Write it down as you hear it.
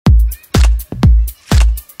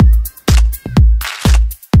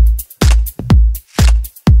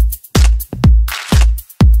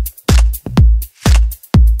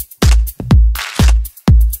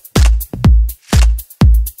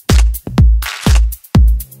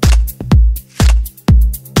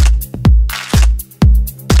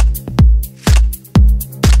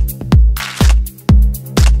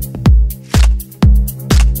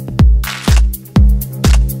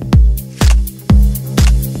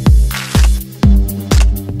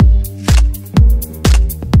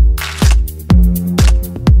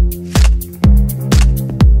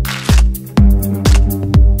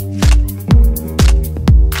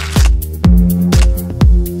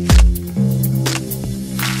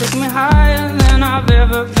Take me higher than I've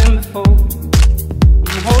ever been before.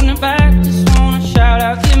 I'm holding it back, just wanna shout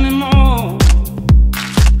out, give me more.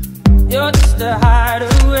 You're just a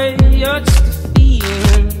hideaway, you're just a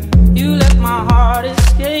feeling. You let my heart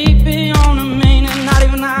escape beyond the main, and not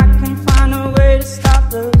even I can find a way to stop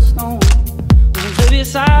the storm. Well, baby,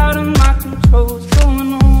 it's out of my control, what's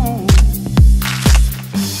going on?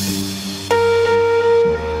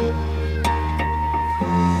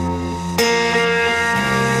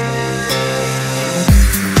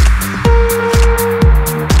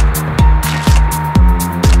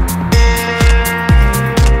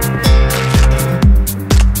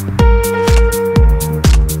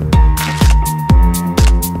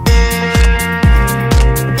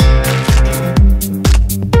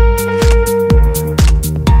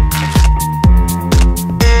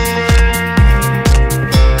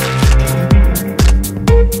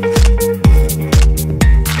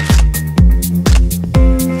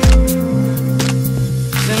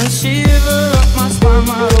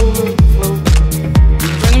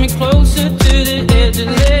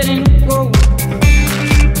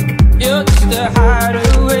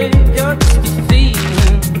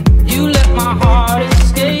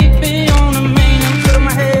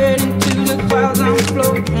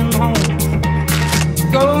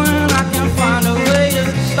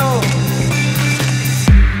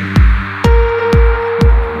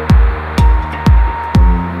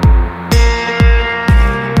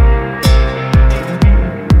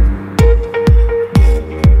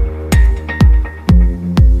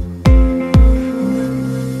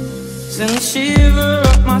 Send a shiver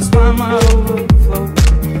up my spine, my overflow.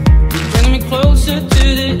 You're bringing me closer to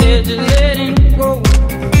the edge of letting go.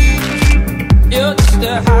 You're just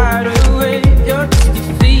a hideaway, you're just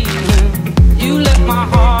a feeling. You let my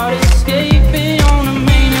heart escape beyond the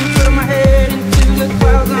main, and put my head into the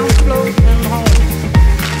clouds, I'm floating home.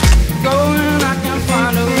 Going, I can't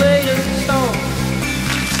find a way to stop.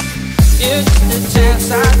 You're just a chance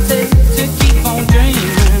I take to keep on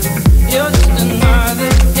dreaming. You're just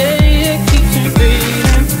another day.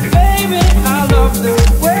 Baby, I love the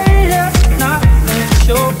way that nothing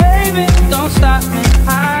sure. Baby, don't stop me,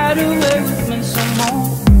 hide away with me some more.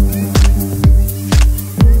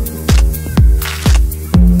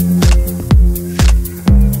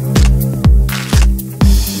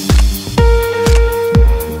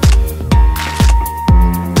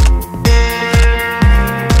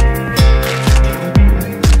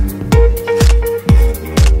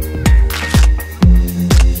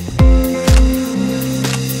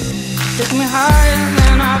 Take me higher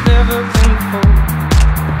than I've ever been before.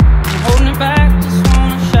 I'm holding it back, just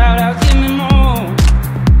wanna shout out, give me more.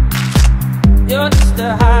 You're just a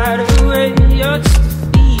hideaway, you're just a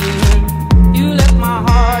feeling. You let my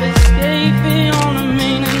heart escape beyond the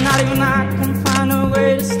main, and not even I can find a way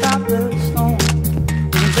to stop the storm.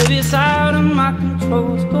 And baby, it's out of my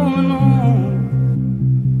control.